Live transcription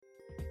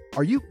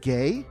Are you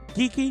gay?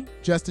 Geeky?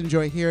 Just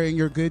enjoy hearing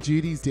your good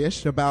Judy's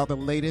dish about the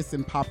latest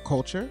in pop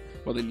culture?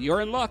 Well, then you're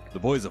in luck. The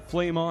boys of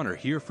Flame On are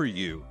here for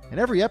you. In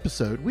every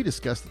episode, we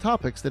discuss the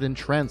topics that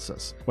entrance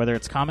us. Whether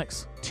it's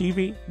comics,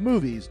 TV,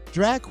 movies,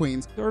 drag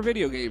queens, or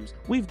video games,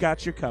 we've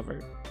got you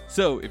covered.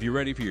 So, if you're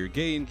ready for your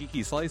gay and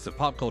geeky slice of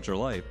pop culture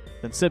life,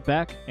 then sit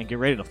back and get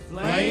ready to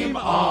Flame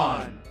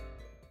on!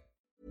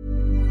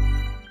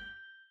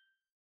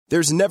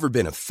 There's never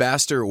been a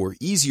faster or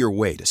easier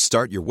way to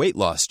start your weight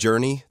loss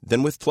journey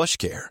than with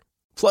PlushCare.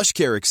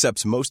 PlushCare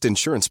accepts most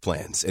insurance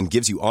plans and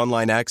gives you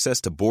online access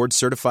to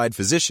board-certified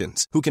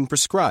physicians who can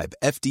prescribe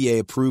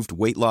FDA-approved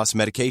weight loss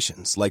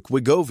medications like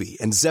Wegovy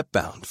and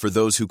Zepbound for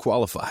those who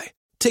qualify.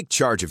 Take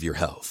charge of your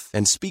health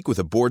and speak with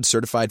a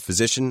board-certified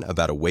physician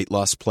about a weight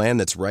loss plan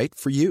that's right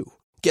for you.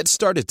 Get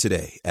started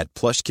today at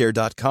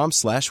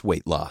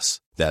plushcare.com/weight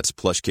loss. That's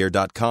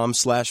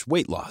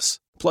plushcare.com/weight loss.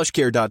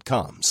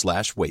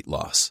 plushcare.com/weight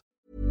loss.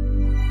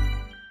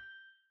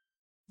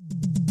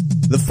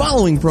 The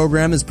following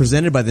program is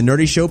presented by the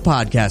Nerdy Show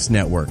Podcast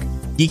Network.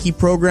 Geeky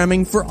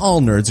programming for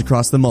all nerds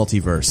across the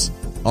multiverse.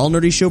 All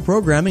Nerdy Show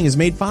programming is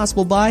made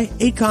possible by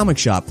A Comic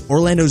Shop,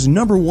 Orlando's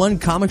 #1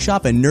 comic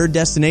shop and nerd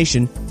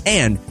destination,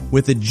 and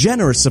with the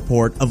generous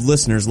support of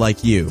listeners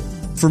like you.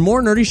 For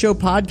more Nerdy Show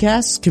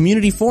podcasts,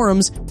 community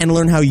forums, and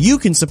learn how you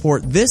can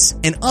support this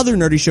and other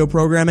Nerdy Show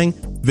programming,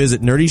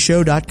 visit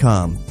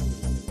nerdyshow.com.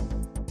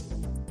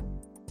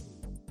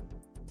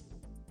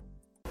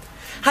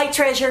 Hi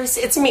treasures,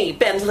 it's me,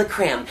 Ben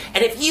LaCreme,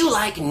 and if you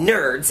like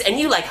nerds and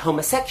you like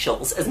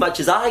homosexuals as much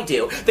as I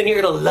do, then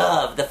you're gonna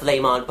love the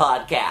Flame On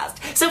podcast.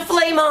 So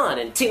flame on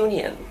and tune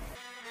in.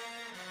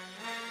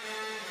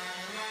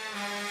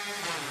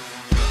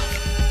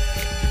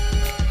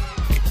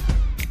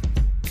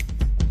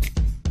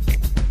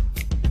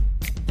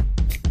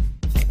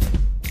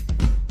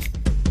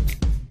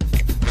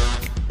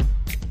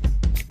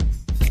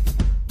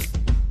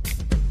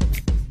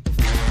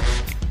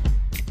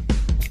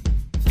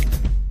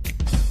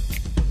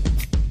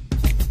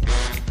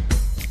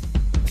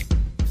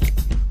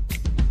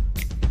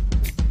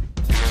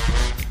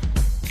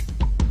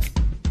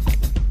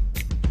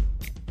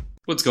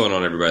 what's going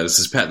on, everybody? This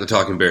is Pat the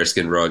Talking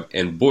Bearskin Rug,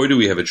 and boy do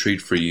we have a treat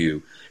for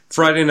you.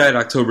 Friday night,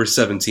 October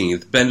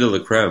 17th, Ben de la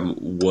Creme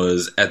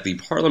was at the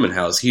Parliament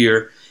House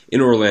here in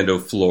Orlando,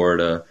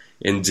 Florida,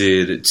 and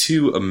did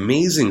 2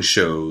 amazing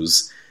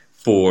shows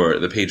for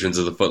the patrons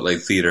of the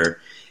Footlight Theater.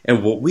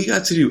 And what we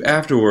got to do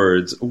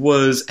afterwards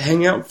was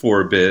hang out for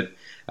a bit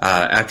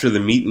after the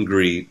meet and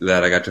greet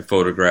that I got to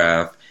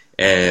photograph,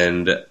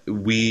 and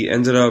we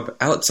ended up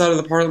outside of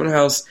the Parliament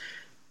House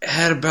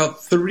at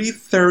about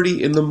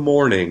 3:30 in the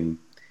morning,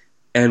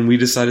 and we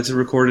decided to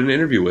record an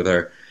interview with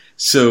her.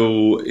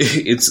 So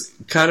it's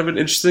kind of an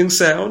interesting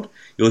sound.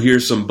 You'll hear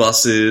some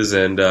buses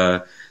and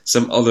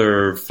some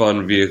other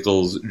fun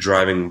vehicles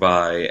driving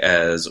by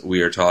as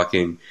we are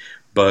talking,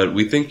 but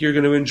we think you're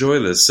going to enjoy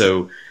this.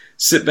 So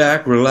sit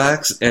back,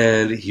 relax,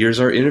 and here's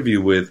our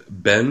interview with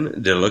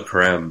Ben de la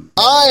Creme.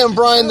 I am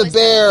Brian the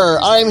Bear.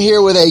 I'm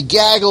here with a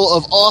gaggle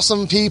of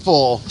awesome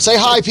people. Say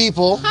hi,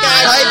 people.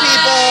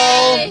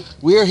 Hi, people.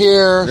 We're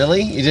here.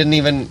 Really? You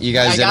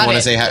guys didn't want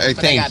to say hi?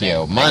 Thank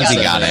you. Monty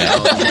got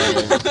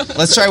it.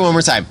 Let's try one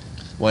more time.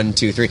 1,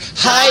 2, 3.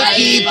 Hi,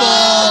 people.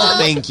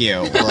 Thank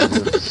you.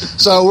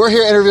 So we're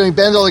here interviewing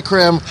Ben de la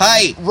Creme.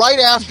 Hi. Right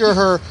after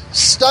her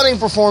stunning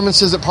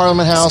performances at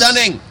Parliament House.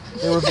 Stunning.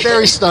 They were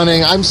very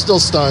stunning. I'm still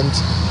stunned.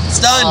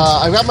 Stunned.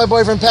 I've got my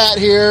boyfriend Pat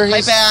here.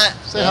 Hi, Pat.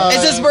 Say hi.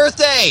 It's his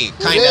birthday.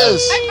 Kind of.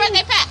 Happy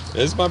birthday, Pat.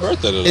 It's my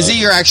birthday today. Is it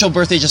your actual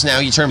birthday just now?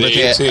 You turned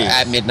birthday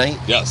at midnight?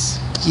 Yes.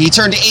 He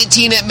turned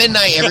 18 at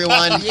midnight,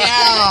 everyone.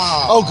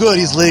 Yeah. Oh, good.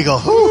 He's legal.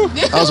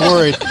 I was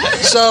worried.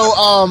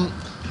 So,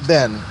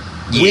 Ben,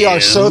 we are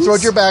so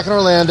thrilled you're back in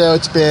Orlando.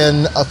 It's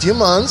been a few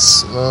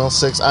months. Well,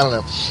 6, I don't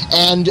know.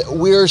 And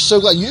we're so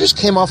glad. You just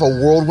came off a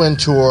whirlwind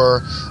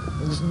tour.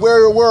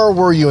 Where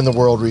were you in the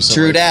world recently?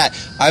 True that.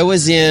 I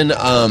was in...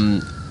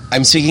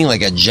 I'm speaking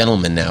like a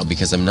gentleman now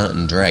because I'm not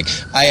in drag.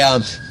 I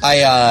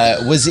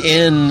was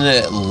in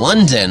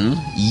London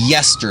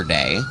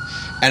yesterday,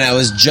 and I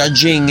was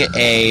judging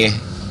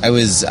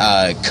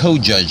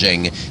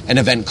co-judging an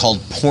event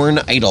called Porn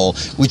Idol,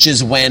 which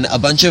is when a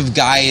bunch of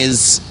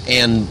guys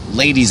and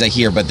ladies, I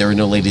hear, but there were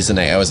no ladies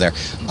tonight, I was there,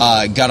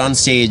 got on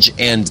stage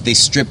and they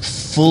strip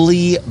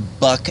fully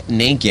buck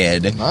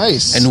naked.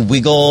 Nice. And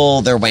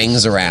wiggle their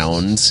wangs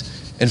around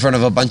in front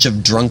of a bunch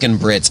of drunken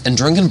Brits. And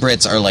drunken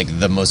Brits are like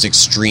the most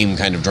extreme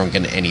kind of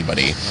drunken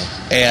anybody.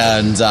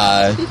 And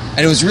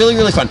it was really,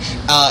 really fun.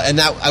 And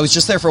that I was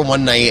just there for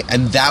one night,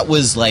 and that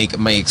was like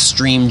my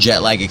extreme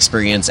jet lag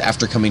experience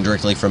after coming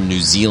directly from New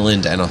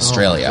Zealand and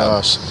Australia. Oh my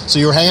gosh. So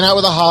you were hanging out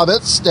with the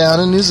hobbits down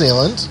in New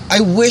Zealand.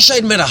 I wish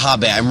I'd met a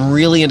hobbit. I'm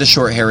really into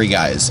short, hairy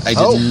guys. I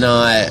did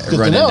not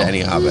run into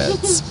any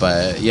hobbits.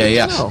 But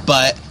yeah.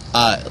 But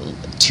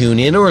Tune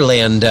in,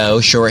 Orlando.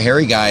 Short,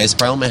 hairy guys.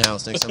 Parliament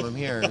House next time I'm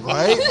here.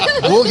 Right?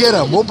 We'll get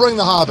them. We'll bring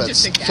the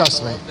hobbits.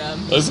 Trust me.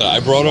 Listen, I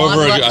brought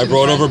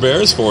over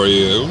bears for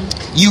you.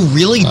 You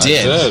really I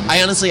did.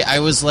 I honestly,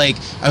 I was like,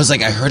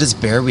 I heard it's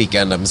Bear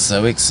Weekend. I'm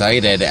so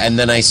excited. And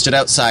then I stood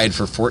outside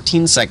for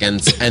 14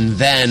 seconds, and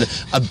then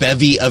a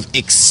bevy of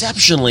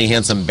exceptionally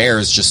handsome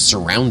bears just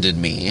surrounded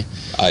me.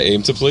 I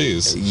aim to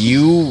please.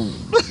 You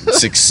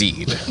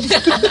succeed.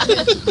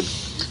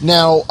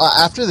 Now,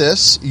 after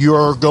this,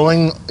 you're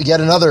going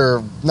yet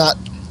another, not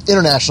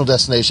international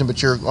destination,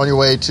 but you're on your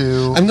way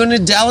to... I'm going to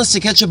Dallas to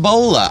catch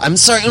Ebola. I'm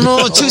sorry.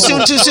 No, too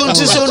soon.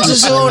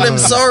 I'm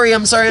sorry.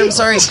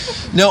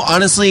 No,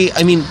 honestly,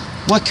 I mean,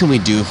 what can we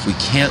do if we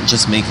can't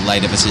just make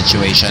light of a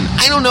situation?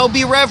 I don't know,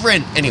 be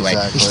reverent. Anyway,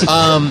 Exactly.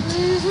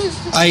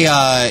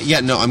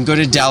 I'm going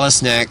to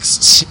Dallas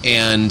next,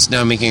 and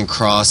now I'm making a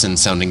cross and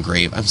sounding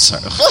grave. I'm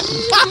sorry.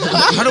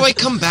 How do I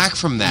come back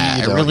from that?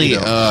 You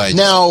don't.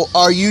 Now,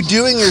 are you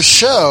doing your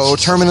show,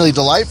 Terminally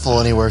Delightful,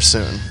 anywhere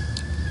soon?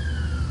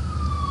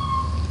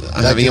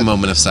 I'm having a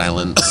moment of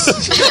silence.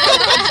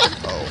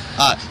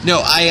 No.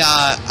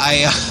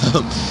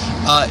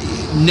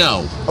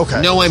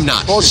 Okay. No, I'm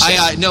not.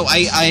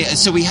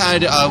 So we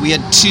had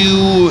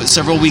two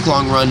several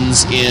week-long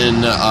runs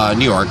in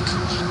New York,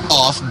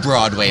 off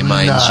Broadway,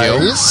 mind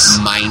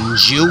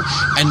you.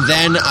 And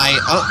then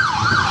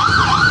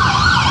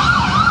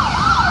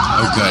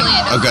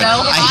Oh, good.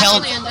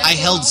 I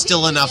held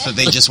still enough that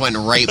they just went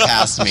right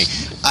past me.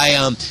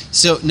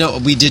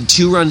 We did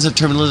two runs of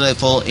Terminally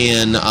Delightful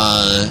in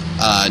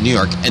New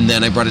York, and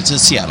then I brought it to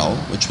Seattle,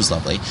 which was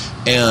lovely.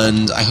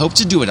 And I hope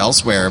to do it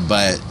elsewhere,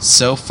 but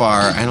so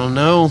far, I don't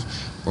know.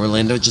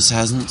 Orlando just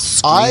hasn't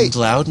screamed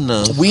loud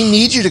enough. We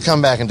need you to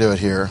come back and do it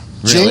here.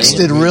 Really? Jinx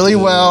did really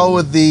well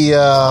with the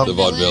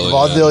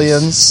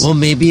vaudevillians. Well,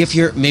 maybe if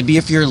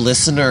your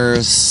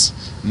listeners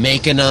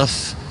make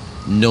enough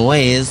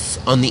noise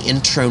on the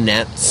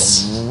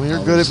intronets, we're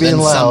good at being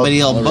then loud. Somebody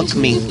will book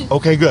me.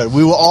 Okay, good.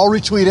 We will all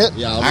retweet it.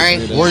 Yeah, all right.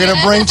 We're going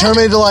to bring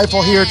Terminally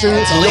Delightful here to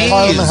the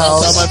Parliament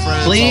House.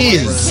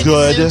 Please.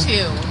 Good.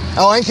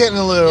 Oh, and Kitten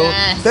and Lou.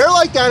 Yes. They're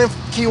like down in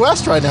Key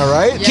West right now,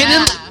 right?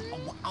 Yeah.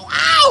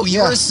 Wow, you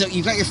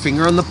got your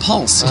finger on the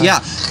pulse.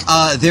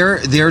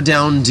 They're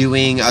down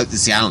doing.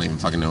 See, I don't even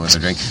fucking know what they're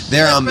doing.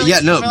 They're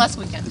Burlesque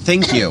weekend.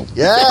 Thank you.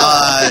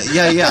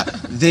 Yeah.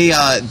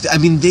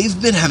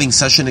 They've been having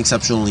such an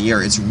exceptional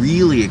year. It's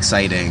really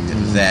exciting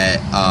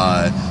that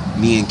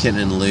me and Kitten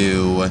and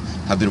Lou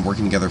have been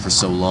working together for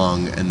so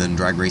long, and then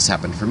Drag Race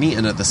happened for me,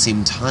 and at the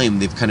same time,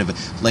 they've kind of,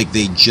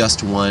 they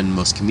just won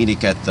Most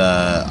Comedic at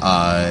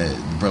the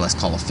Burlesque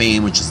Hall of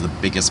Fame, which is the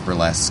biggest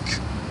burlesque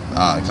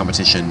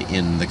competition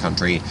in the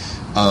country.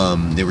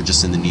 They were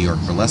just in the New York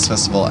Burlesque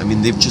Festival. I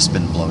mean, they've just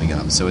been blowing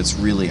up. So it's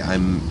really,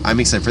 I'm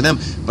excited for them,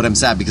 but I'm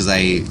sad because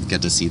I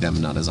get to see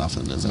them not as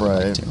often as I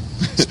would like to.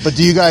 But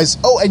do you guys?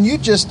 Oh, and you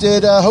just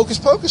did Hocus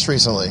Pocus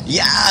recently.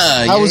 Yeah.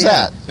 How was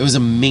that? It was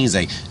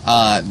amazing.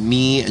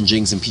 Me and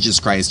Jinx and Peaches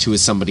Christ,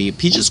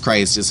 Peaches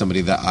Christ is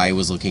somebody that I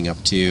was looking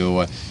up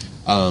to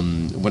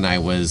when I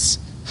was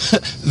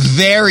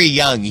very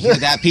young. You hear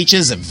that,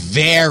 Peaches?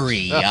 Very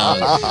young.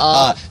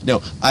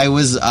 I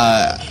was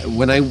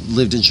when I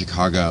lived in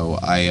Chicago,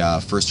 I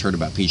first heard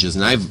about Peaches,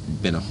 and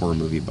I've been a horror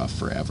movie buff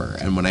forever.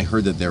 And when I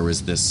heard that there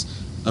was this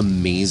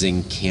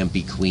amazing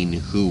campy queen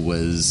who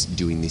was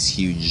doing these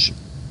huge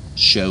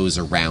shows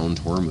around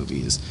horror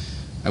movies,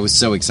 I was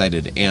so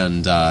excited.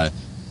 And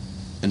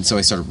so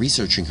I started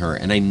researching her,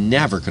 and I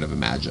never could have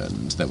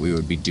imagined that we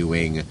would be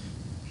doing.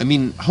 I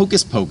mean,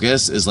 Hocus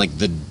Pocus is like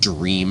the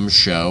dream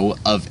show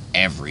of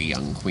every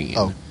young queen.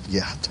 Oh,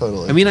 yeah,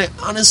 totally. I mean, I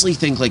honestly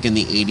think, like, in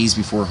the 80s,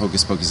 before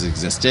Hocus Pocus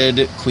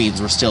existed,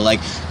 queens were still like,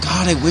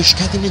 God, I wish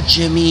Kathy and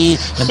Jimmy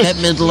and Bette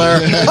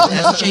Midler and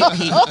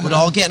SJP would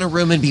all get in a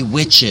room and be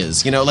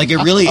witches. You know, like, it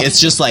really,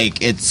 it's just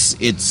like, it's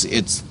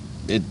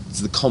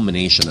the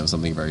culmination of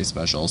something very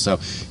special. So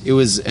it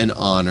was an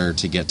honor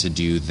to get to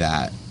do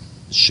that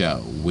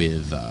show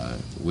with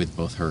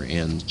both her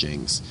and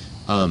Jinx.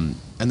 And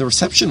the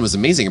reception was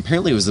amazing.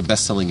 Apparently, it was the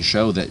best-selling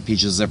show that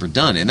Peaches has ever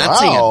done, and that's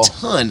saying a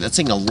ton. That's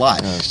saying a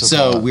lot. Yeah,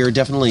 so we're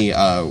definitely.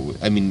 I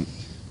mean,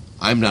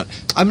 I'm not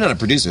a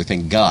producer,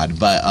 thank God,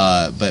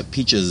 but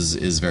Peaches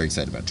is very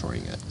excited about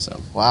touring it. So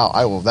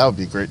wow, that would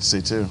be great to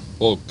see too.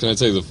 Well, can I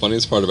tell you the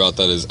funniest part about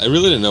that is I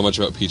really didn't know much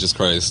about Peaches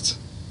Christ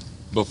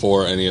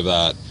before any of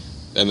that,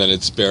 and then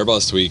it's Bear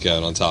Bust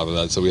weekend on top of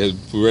that. So we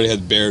already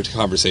had Bear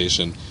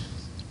conversation.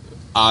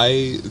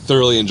 I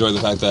thoroughly enjoyed the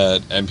fact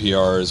that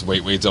NPR's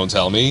Wait, Don't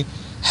Tell Me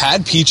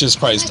had Peaches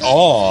Christ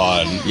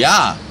on.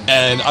 Yeah.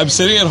 And I'm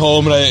sitting at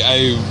home, and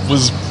I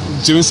was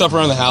doing stuff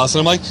around the house, and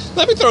I'm like,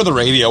 let me throw the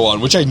radio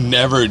on, which I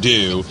never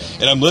do.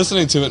 And I'm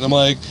listening to it, and I'm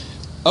like,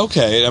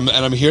 okay. And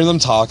I'm hearing them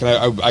talk,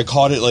 and I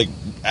caught it, like,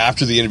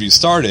 after the interview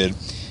started.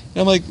 And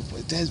I'm like,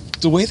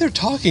 the way they're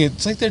talking,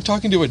 it's like they're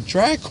talking to a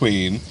drag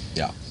queen.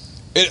 Yeah.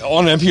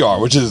 On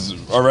NPR, which is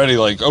already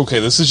like, okay,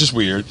 this is just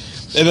weird.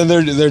 And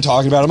then they're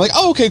talking about it. I'm like,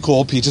 oh, okay,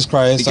 cool, Peaches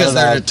Christ. Because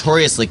they're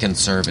notoriously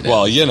conservative.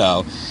 Well, you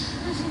know.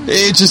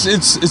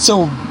 it's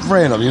so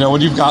random,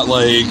 when you've got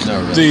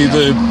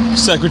the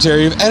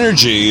Secretary of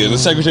Energy and the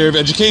Secretary of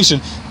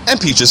Education and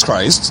Peaches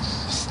Christ,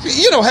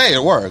 hey,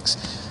 it works.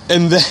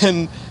 And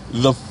then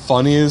the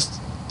funniest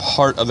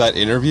part of that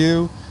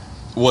interview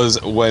was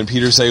when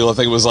Peter Sagal, I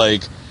think, was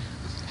like,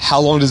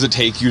 how long does it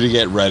take you to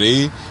get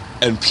ready?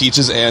 And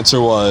Peach's answer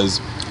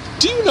was,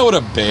 do you know what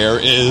a bear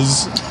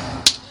is?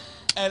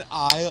 And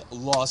I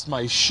lost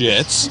my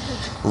shit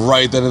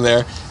right then and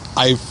there.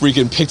 I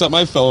freaking picked up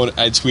my phone.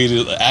 I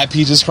tweeted at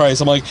Peaches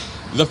Christ. I'm like,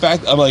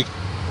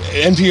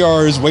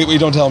 NPR's Wait,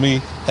 Don't Tell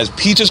Me has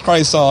Peaches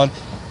Christ on,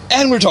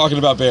 and we're talking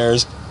about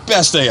bears.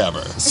 Best day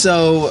ever.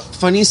 So,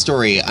 funny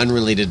story,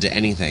 unrelated to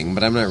anything,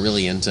 but I'm not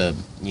really into,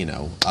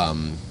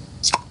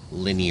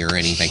 linear or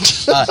anything.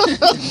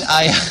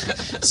 I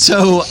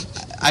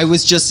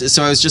was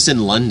just in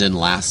London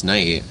last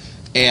night,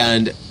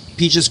 and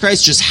Peaches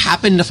Christ just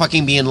happened to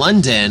fucking be in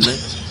London,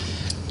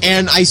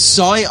 and I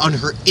saw it on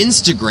her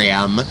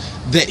Instagram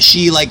that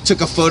she took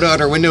a photo out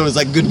her window and was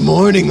like, "Good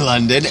morning,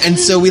 London," and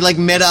so we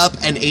met up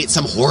and ate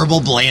some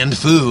horrible bland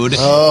food,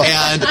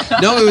 and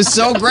no, it was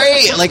so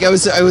great. I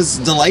was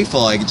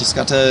delightful. I just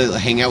got to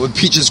hang out with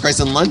Peaches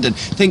Christ in London.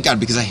 Thank God,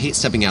 because I hate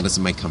stepping out of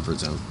my comfort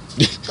zone.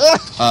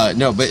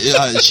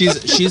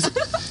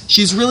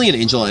 She's really an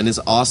angel, and it's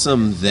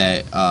awesome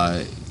that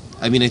I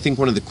think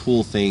one of the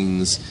cool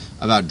things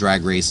about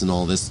Drag Race and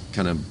all this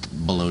kind of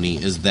baloney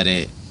is that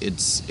it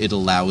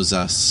allows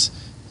us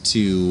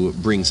to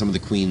bring some of the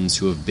queens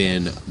who have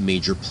been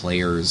major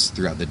players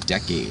throughout the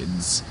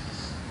decades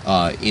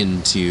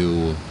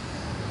into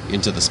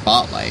the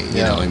spotlight.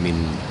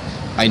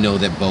 I know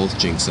that both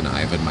Jinx and I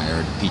have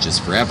admired Peaches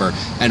forever,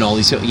 and all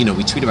these,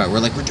 we tweet about it.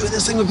 We're doing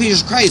this thing with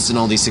Peaches Christ, and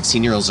all these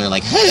 16-year-olds are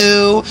like,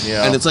 who?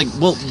 Yeah. And it's like,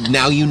 well,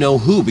 now you know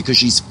who, because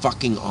she's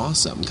fucking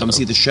awesome. Come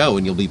see the show,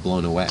 and you'll be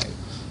blown away.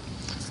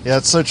 Yeah,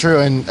 it's so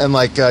true. And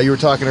you were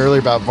talking earlier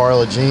about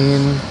Varla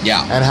Jean.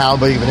 Yeah. And how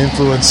big of an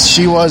influence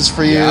she was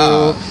for you.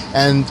 Yeah.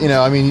 And,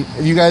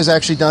 have you guys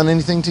actually done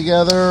anything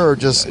together or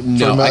just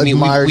no,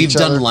 admired we've each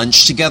other? done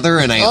lunch together,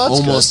 and I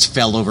almost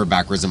fell over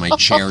backwards in my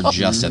chair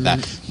just at that.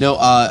 No,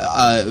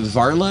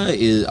 Varla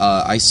is,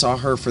 I saw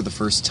her for the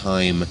first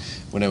time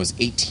when I was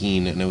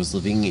 18, and I was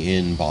living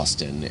in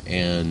Boston,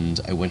 and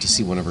I went to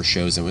see one of her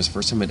shows, and it was the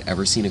first time I'd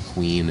ever seen a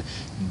queen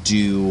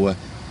do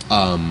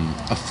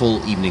a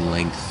full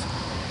evening-length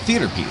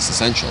theater piece,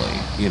 essentially,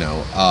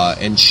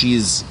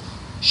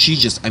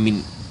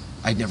 and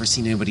I'd never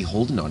seen anybody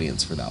hold an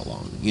audience for that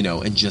long,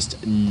 and just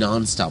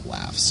nonstop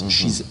laughs. Mm-hmm.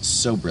 She's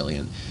so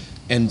brilliant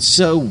and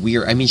so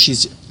weird.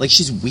 She's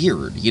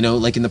weird,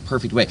 in the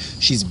perfect way.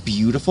 She's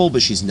beautiful,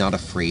 but she's not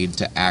afraid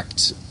to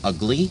act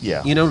ugly,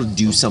 to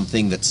do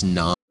something that's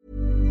not.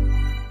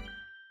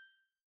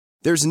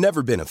 There's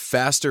never been a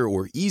faster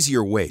or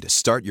easier way to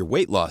start your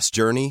weight loss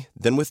journey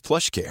than with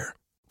PlushCare.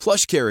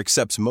 PlushCare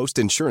accepts most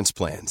insurance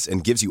plans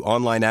and gives you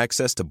online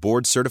access to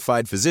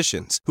board-certified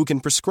physicians who can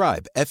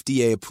prescribe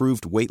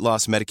FDA-approved weight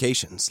loss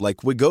medications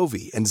like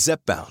Wegovy and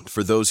Zepbound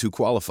for those who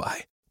qualify.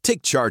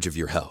 Take charge of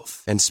your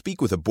health and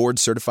speak with a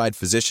board-certified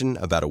physician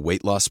about a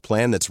weight loss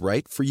plan that's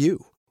right for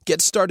you.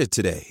 Get started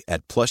today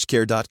at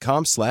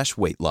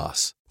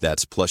plushcare.com/weightloss.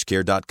 That's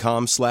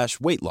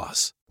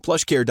plushcare.com/weightloss.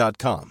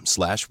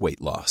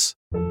 plushcare.com/weightloss.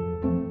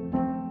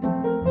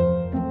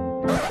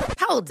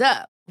 Hold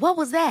up. What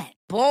was that?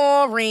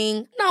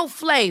 Boring. No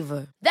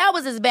flavor. That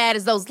was as bad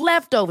as those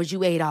leftovers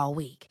you ate all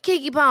week.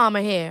 Keke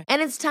Palmer here,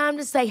 and it's time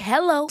to say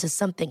hello to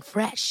something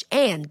fresh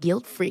and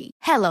guilt-free.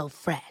 Hello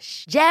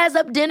Fresh. Jazz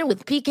up dinner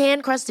with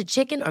pecan-crusted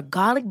chicken or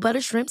garlic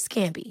butter shrimp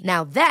scampi.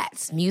 Now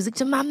that's music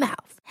to my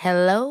mouth.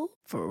 Hello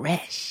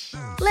Fresh.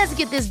 Let's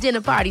get this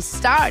dinner party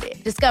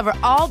started. Discover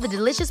all the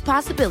delicious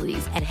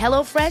possibilities at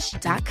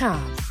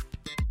HelloFresh.com.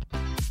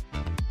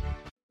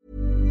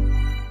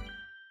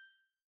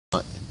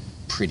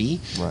 Pretty,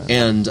 right.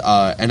 And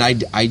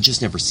I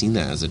just never seen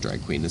that as a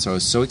drag queen, and so I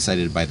was so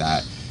excited by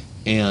that,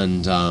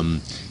 and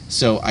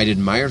so I'd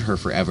admired her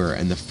forever.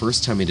 And the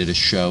first time I did a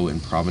show in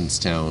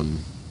Provincetown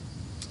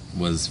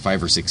was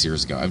 5 or 6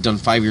 years ago. I've done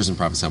 5 years in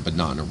Provincetown, but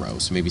not in a row,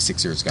 so maybe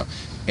 6 years ago.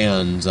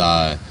 And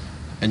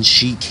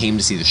she came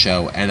to see the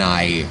show, and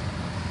I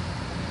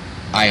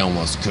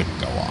almost couldn't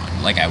go on.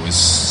 I was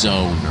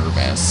so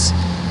nervous,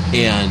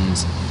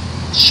 and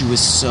she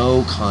was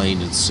so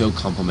kind and so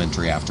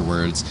complimentary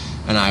afterwards.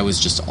 And I was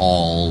just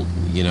all,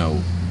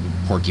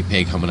 Porky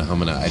Pig,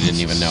 humana. I didn't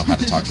even know how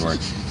to talk to her.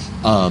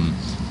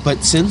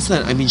 But since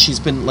then, she's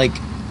been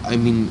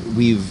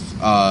we've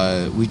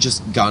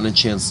just gotten a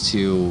chance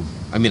to.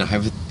 I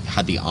have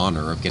had the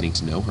honor of getting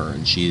to know her,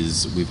 and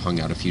we've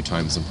hung out a few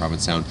times in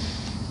Provincetown,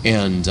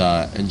 and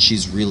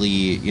she's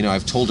really,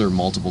 I've told her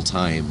multiple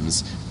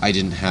times I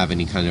didn't have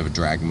any kind of a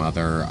drag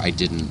mother. I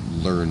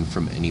didn't learn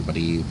from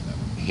anybody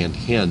hand to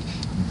hand,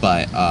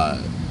 but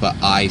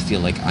I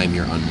feel like I'm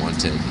your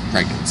unwanted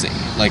pregnancy.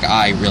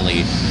 I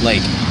really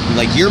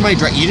you're my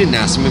drag. You didn't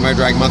ask me my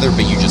drag mother,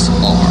 but you just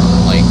are.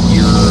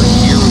 You're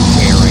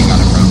where I got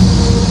it from.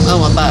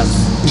 Oh, a bus.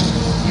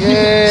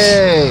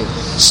 Yay!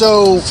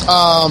 So,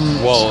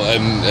 well,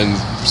 and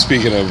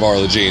speaking of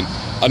Varla Jean,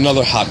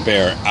 another hot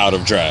bear out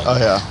of drag. Oh,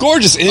 yeah.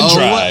 Gorgeous in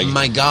drag. Oh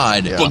my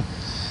god. Yeah. But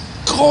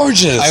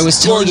gorgeous. I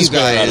was telling you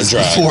guys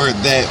drag. before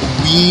that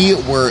we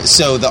were,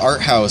 so the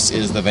Art House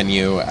is the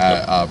venue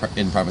at,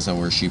 in Provincetown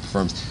where she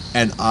performs,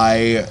 and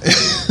I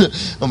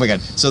oh my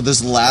god, so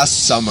this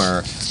last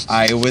summer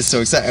I was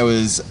so excited. I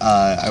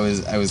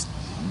was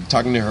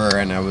talking to her,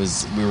 and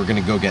we were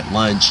gonna go get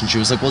lunch, and she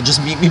was like, well,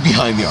 just meet me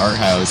behind the Art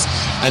House,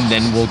 and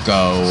then we'll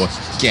go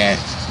get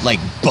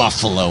like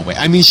buffalo wing.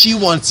 I mean, she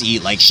wants to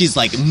eat, like, she's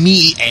like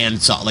meat and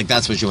salt, like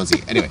that's what she wants to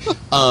eat. Anyway,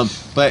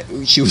 but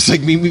she was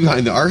like, meet me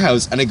behind the Art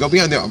House, and I go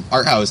behind the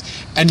Art House,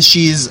 and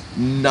she's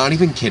not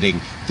even kidding.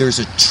 There's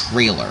a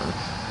trailer,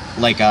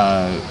 like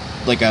a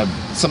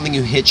something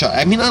you hitch on.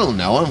 I mean, I don't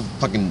know.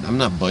 I'm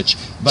not Butch,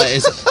 but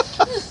it's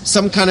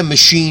some kind of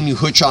machine you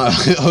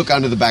hook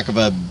onto the back of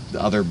a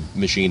other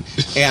machine,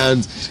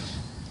 and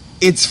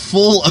it's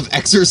full of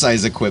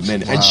exercise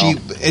equipment. Wow. And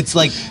it's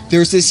like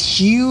there's this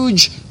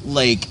huge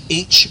like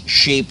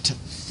H-shaped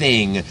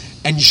thing,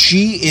 and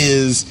she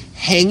is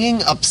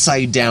hanging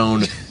upside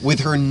down with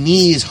her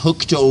knees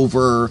hooked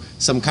over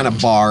some kind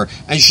of bar,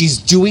 and she's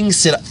doing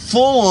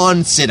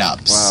full-on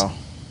sit-ups. Wow.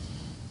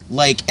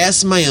 Like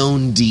my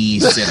own D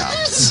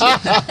sit-ups.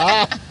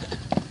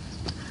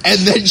 And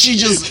then she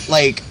just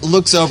like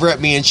looks over at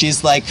me and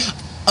she's like,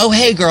 oh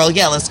hey girl,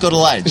 yeah, let's go to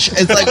lunch.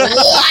 It's like, what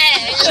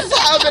is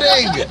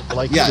happening?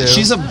 Like, yeah,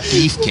 she's a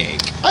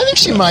beefcake. I think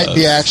she might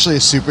be actually a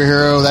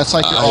superhero. That's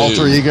like your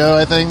alter ego,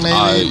 I think,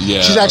 maybe.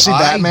 Yeah. She's actually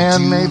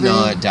Batman, maybe. I do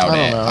not doubt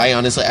it. Know. I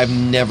honestly, I've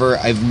never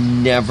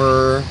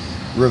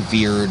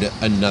revered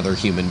another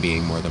human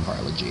being more than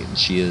Farley Jean.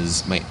 She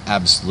is my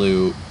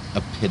absolute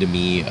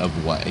epitome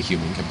of what a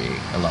human can be.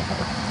 I love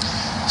her.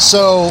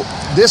 So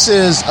this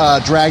is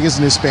Drag is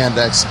the New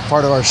Spandex,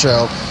 part of our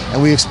show,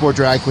 and we explore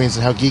drag queens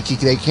and how geeky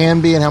they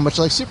can be and how much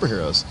they like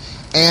superheroes.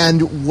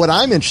 And what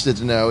I'm interested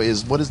to know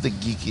is, what is the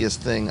geekiest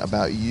thing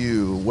about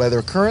you,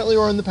 whether currently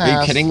or in the past?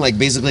 Are you kidding? Like,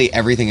 basically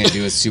everything I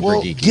do is super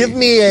well, geeky. Give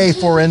me a,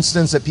 for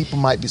instance, that people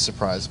might be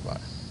surprised by.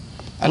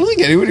 I don't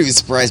think anybody was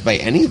surprised by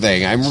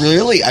anything.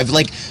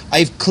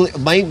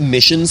 My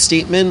mission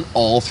statement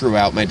all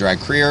throughout my drag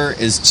career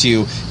is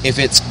to, if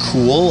it's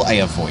cool, I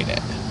avoid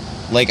it.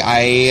 Like,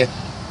 I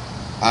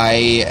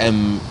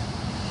am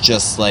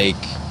just like,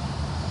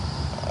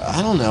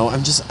 I don't know.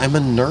 I'm a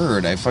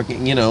nerd. I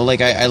fucking,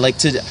 like I like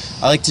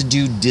to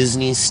do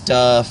Disney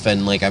stuff,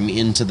 and like I'm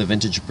into the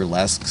vintage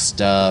burlesque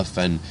stuff,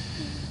 and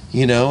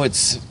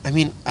it's. I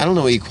mean, I don't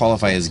know what you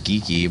qualify as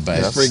geeky,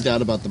 but I freaked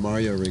out about the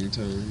Mario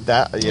ringtone.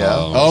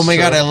 Oh my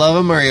god, I love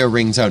a Mario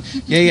ringtone.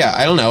 Yeah.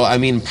 I don't know. I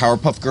mean,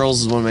 Powerpuff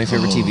Girls is one of my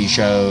favorite TV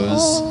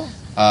shows.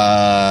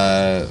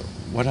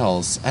 What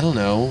else? I don't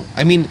know.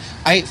 I mean,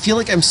 I feel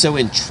like I'm so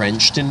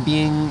entrenched in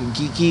being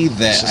geeky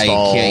that I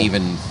can't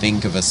even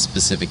think of a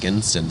specific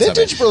instance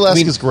Vintage of it.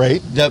 burlesque is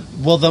great.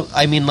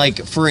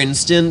 For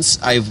instance,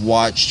 I've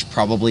watched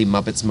probably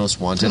Muppets Most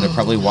Wanted. I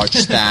probably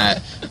watched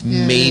that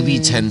maybe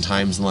 10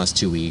 times in the last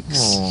 2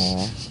 weeks.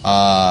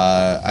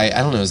 I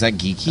don't know. Is that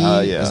geeky?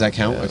 Yeah. Does that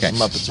count? Yeah, okay.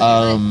 Muppets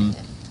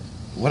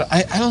What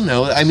I don't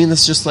know. I mean,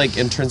 that's just like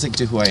intrinsic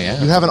to who I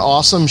am. You have an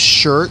awesome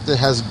shirt that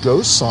has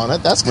ghosts on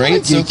it. That's kind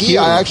of geeky. So cute.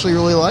 I actually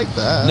really like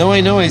that. No,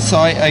 I know. I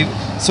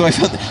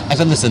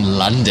found this in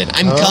London.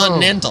 I'm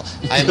continental.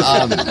 I'm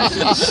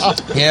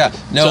yeah.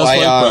 No, just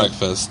like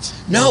breakfast.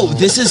 No,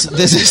 this is.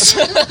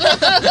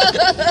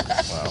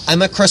 Wow.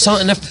 I'm a croissant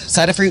and a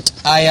side of fruit.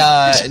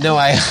 Are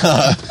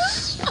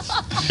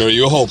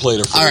you a whole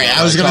plate of fruit? All right,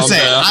 I was gonna say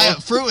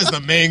fruit is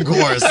the main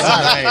course.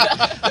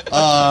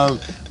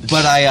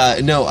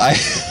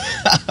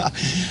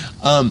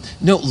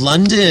 No,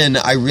 London.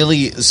 I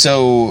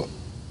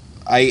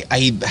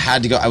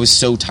had to go. I was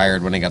so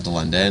tired when I got to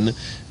London,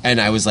 and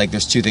I was like,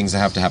 "There's two things that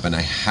have to happen.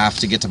 I have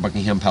to get to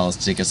Buckingham Palace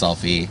to take a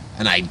selfie,"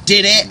 and I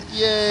did it.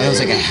 Yay. And I was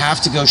like, "I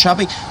have to go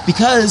shopping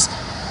because."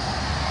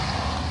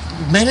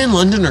 Men in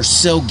London are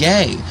so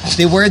gay.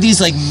 They wear these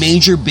like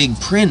major big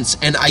prints,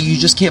 and you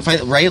just can't find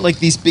it, right? Like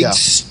these big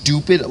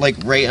stupid, like,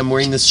 right, I'm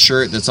wearing this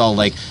shirt that's all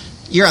like,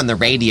 you're on the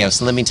radio,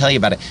 so let me tell you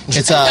about it.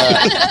 It's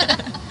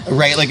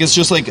right, like it's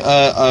just like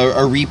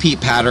a repeat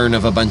pattern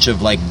of a bunch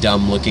of like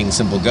dumb looking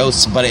simple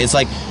ghosts. But it's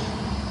like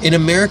in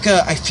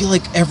America, I feel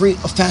like every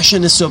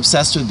fashion is so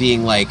obsessed with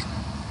being like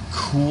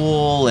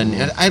cool,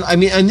 and I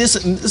mean, and this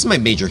is my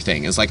major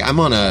thing. Is like I'm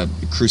on a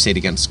crusade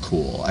against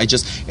cool.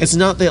 It's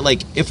not that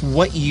like if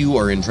what you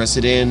are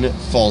interested in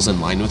falls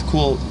in line with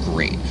cool,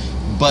 great,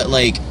 but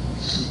like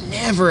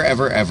never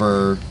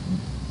ever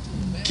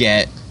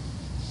get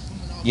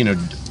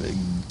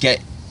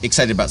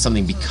excited about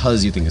something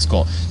because you think it's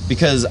cool.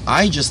 Because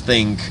I just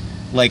think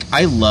like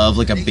I love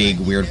like a big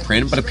weird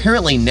print, but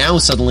apparently now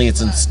suddenly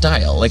it's in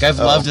style. Like I've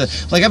loved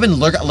it. Like I've been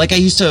like I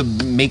used to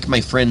make my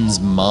friend's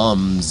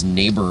mom's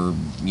neighbor,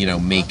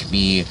 make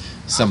me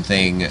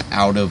something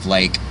out of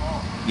like,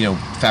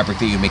 fabric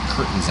that you make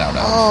curtains out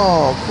of.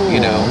 Oh, cool.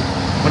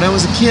 When I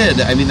was a kid,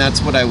 I mean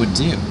that's what I would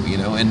do,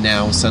 and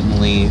now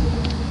suddenly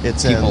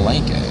people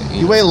like it.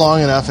 You wait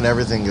long enough and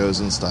everything goes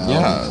in style.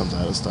 Yeah. It comes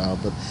out of style.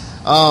 But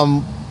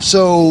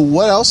So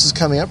what else is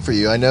coming up for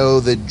you? I know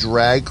the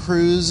drag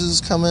cruise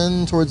is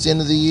coming towards the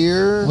end of the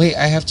year. Wait,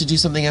 I have to do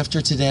something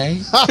after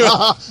today?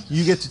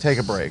 You get to take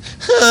a break.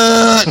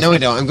 No, I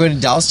don't. I'm going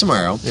to Dallas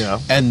tomorrow. Yeah.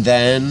 And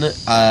then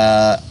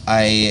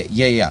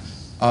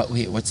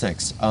wait, what's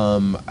next?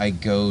 I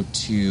get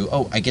to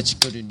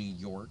go to New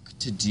York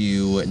to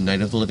do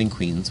Night of the Living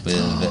Queens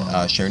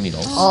with Sharon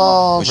Needles,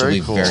 which will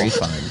be very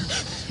fun.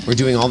 We're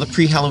doing all the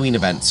pre-Halloween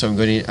events, so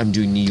I'm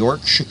doing New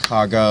York,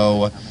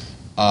 Chicago.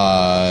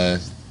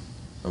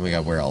 Oh my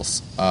God, where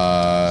else?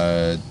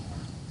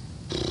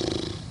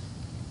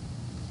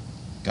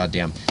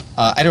 Goddamn.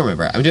 I don't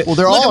remember. I'm doing. Well,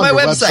 they're all on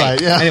my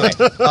website. Yeah. Anyway,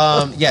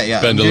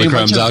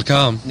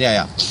 BenDeLaCreme.com.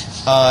 Yeah.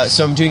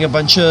 So I'm doing a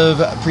bunch of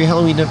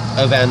pre-Halloween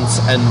events,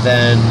 and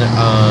then,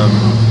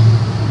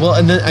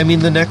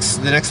 the next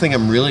thing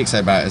I'm really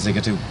excited about is I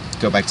get to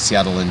go back to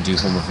Seattle and do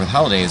Home with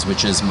Holidays,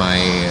 which is my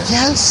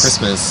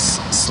Christmas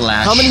 /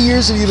 How many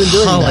years have you been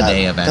doing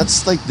holiday that? event.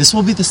 That's like this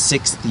will be the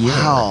 6th year.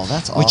 Wow,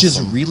 that's awesome. Which is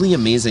really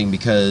amazing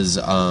because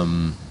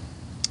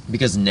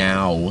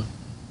now,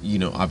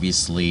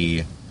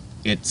 obviously.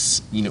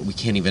 It's we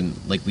can't even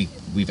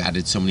we've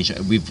added so many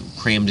we've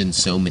crammed in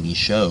so many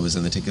shows,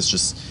 and the tickets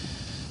just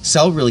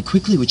sell really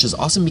quickly, which is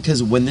awesome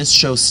because when this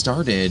show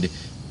started,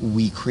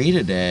 we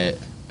created it.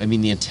 I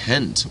mean, the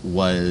intent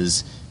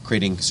was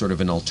creating sort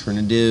of an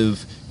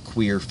alternative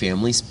queer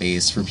family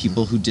space for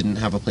people who didn't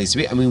have a place to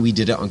be. I mean, we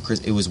did it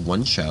it was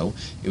one show.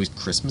 It was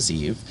Christmas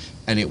Eve,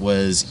 and it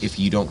was if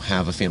you don't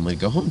have a family to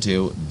go home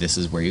to, this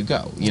is where you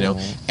go,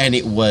 And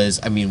it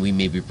was, we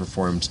maybe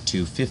performed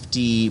to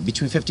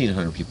between 50 and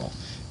 100 people.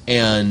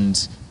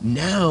 And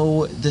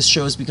now this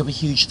show has become a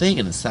huge thing,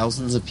 and it's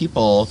thousands of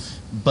people,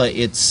 but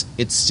it's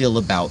still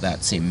about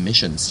that same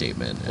mission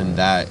statement, and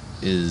that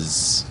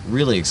is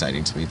really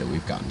exciting to me that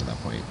we've gotten to that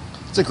point.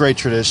 It's a great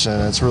tradition.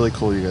 It's really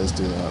cool you guys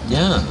do that.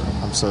 Yeah.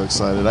 I'm so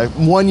excited.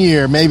 One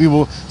year, maybe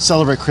we'll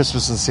celebrate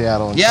Christmas in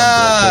Seattle. And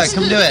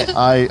come do it.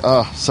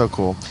 So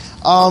cool.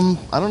 I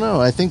don't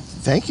know.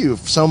 Thank you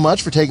so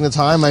much for taking the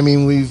time. I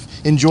mean, we've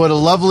enjoyed a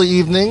lovely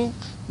evening,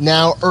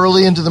 now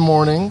early into the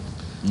morning.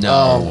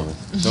 No,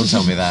 don't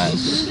tell me that.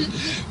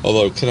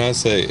 Although, can I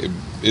say,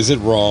 is it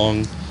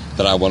wrong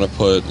that I want to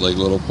put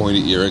little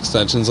pointy ear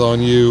extensions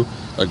on you,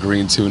 a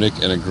green tunic,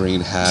 and a green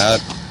hat?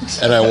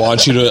 And I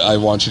want you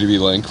to be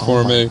Link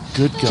for me.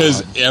 Good God.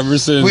 Because ever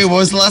since... Wait, what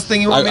was the last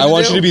thing you wanted me to do? I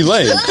want you to be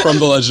Link from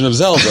The Legend of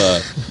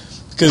Zelda.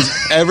 Because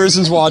ever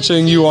since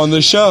watching you on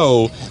the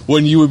show,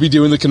 when you would be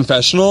doing the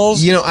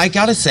confessionals... I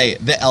gotta say,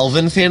 the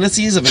elven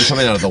fantasies have been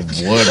coming out of the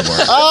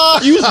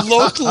woodwork. You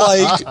look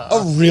like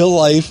a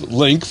real-life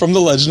Link from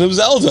The Legend of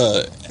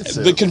Zelda.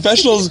 The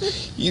confessionals,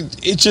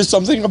 it's just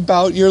something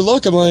about your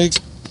look. I'm like...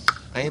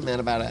 I ain't mad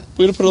about it.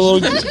 We're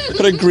gonna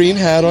put a green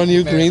hat on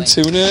you, green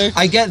tunic.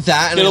 I get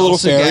that, and get a little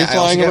fairy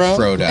flying around.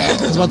 Frodo.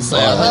 I was about to say,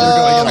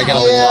 I get a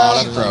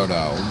lot of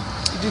Frodo.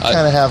 You do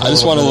kind of have. I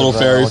just want a little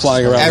fairy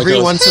flying around. Every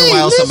once in a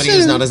while, somebody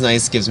who's not as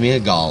nice gives me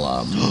a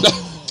Gollum.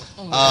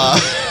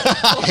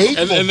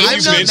 And then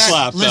you made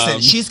slap.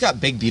 Listen, she's got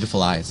big,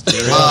 beautiful eyes.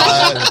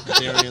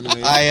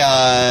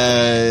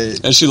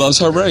 And she loves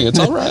her ring. It's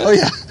all right. Oh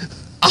yeah.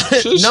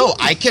 No,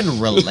 I can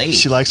relate.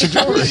 She likes her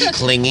jewelry.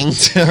 Clinging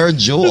to her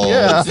jewels.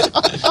 Yeah.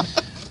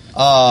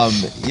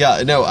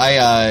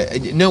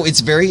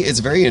 It's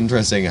very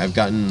interesting. I've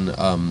gotten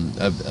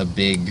a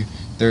big.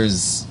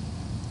 There's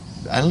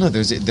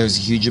a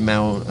huge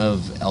amount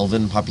of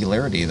elven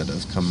popularity that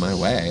has come my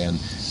way, and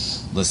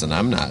listen,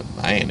 I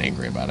ain't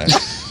angry about it.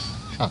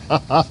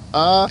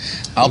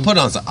 I'll put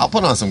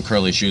on some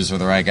curly shoes for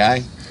the right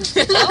guy.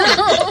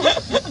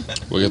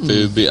 We got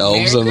the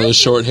elves and the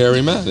short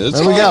hairy men. There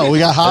we go. We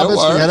got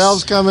hobbits. We got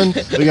elves coming.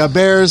 We got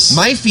bears.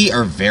 My feet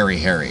are very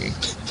hairy.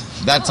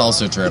 That's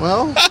also true.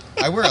 Well,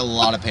 I wear a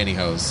lot of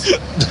pantyhose.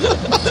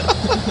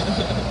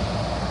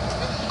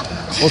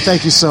 Well,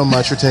 thank you so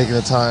much for taking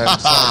the time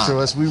to talk to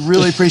us. We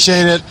really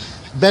appreciate it.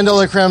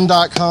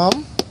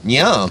 BenDeLaCreme.com.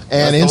 Yeah.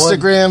 And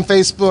Instagram,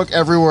 Facebook,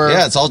 everywhere.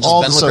 Yeah, it's all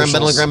just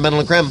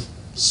BenDeLaCreme.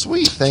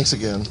 Sweet. Thanks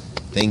again.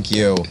 Thank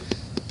you.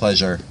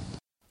 Pleasure.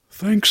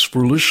 Thanks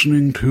for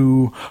listening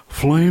to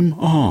Flame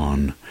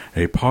On,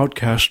 a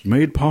podcast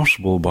made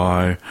possible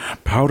by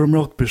Powder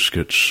Milk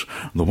Biscuits,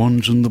 the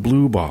ones in the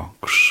blue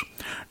box,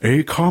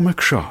 a comic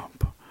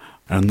shop,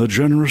 and the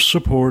generous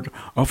support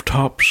of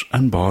tops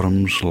and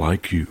bottoms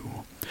like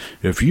you.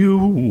 If you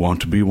want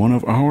to be one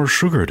of our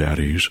sugar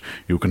daddies,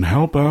 you can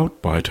help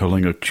out by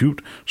telling a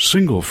cute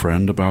single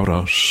friend about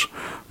us,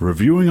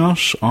 reviewing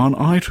us on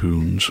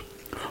iTunes,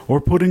 or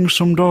putting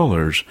some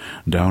dollars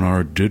down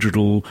our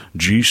digital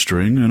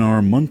G-string in our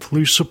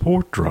monthly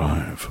support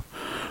drive.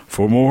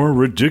 For more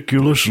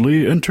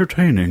ridiculously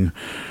entertaining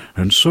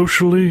and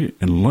socially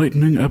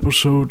enlightening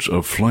episodes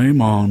of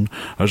Flame On,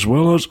 as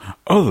well as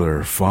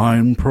other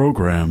fine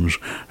programs,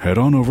 head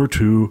on over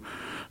to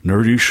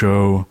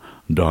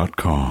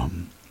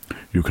nerdyshow.com.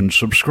 You can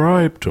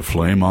subscribe to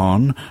Flame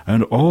On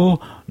and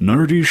all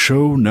Nerdy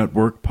Show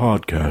Network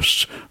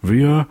podcasts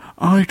via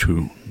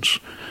iTunes.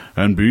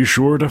 And be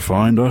sure to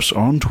find us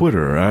on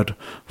Twitter at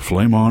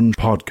Flame On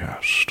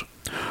Podcast.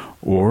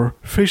 or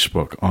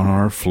Facebook on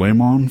our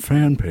Flame On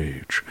fan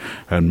page.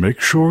 And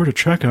make sure to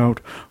check out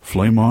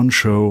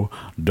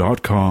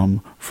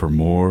flameonshow.com for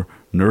more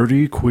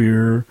nerdy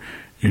queer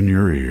in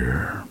your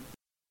ear.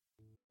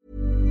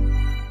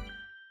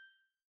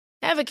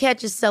 Ever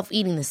catch yourself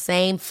eating the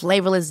same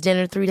flavorless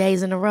dinner 3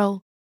 days in a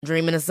row?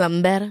 Dreaming of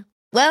something better?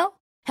 Well,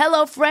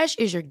 HelloFresh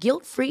is your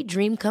guilt-free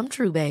dream come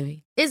true,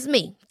 baby. It's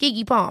me,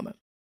 Keke Palmer.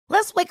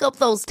 Let's wake up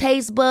those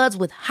taste buds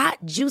with hot,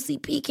 juicy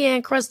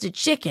pecan-crusted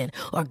chicken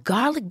or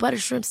garlic butter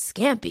shrimp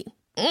scampi.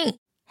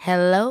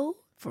 Hello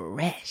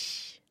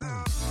Fresh.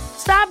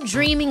 Stop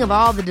dreaming of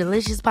all the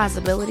delicious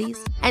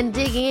possibilities and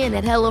dig in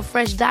at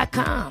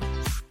HelloFresh.com.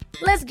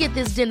 Let's get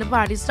this dinner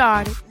party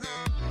started.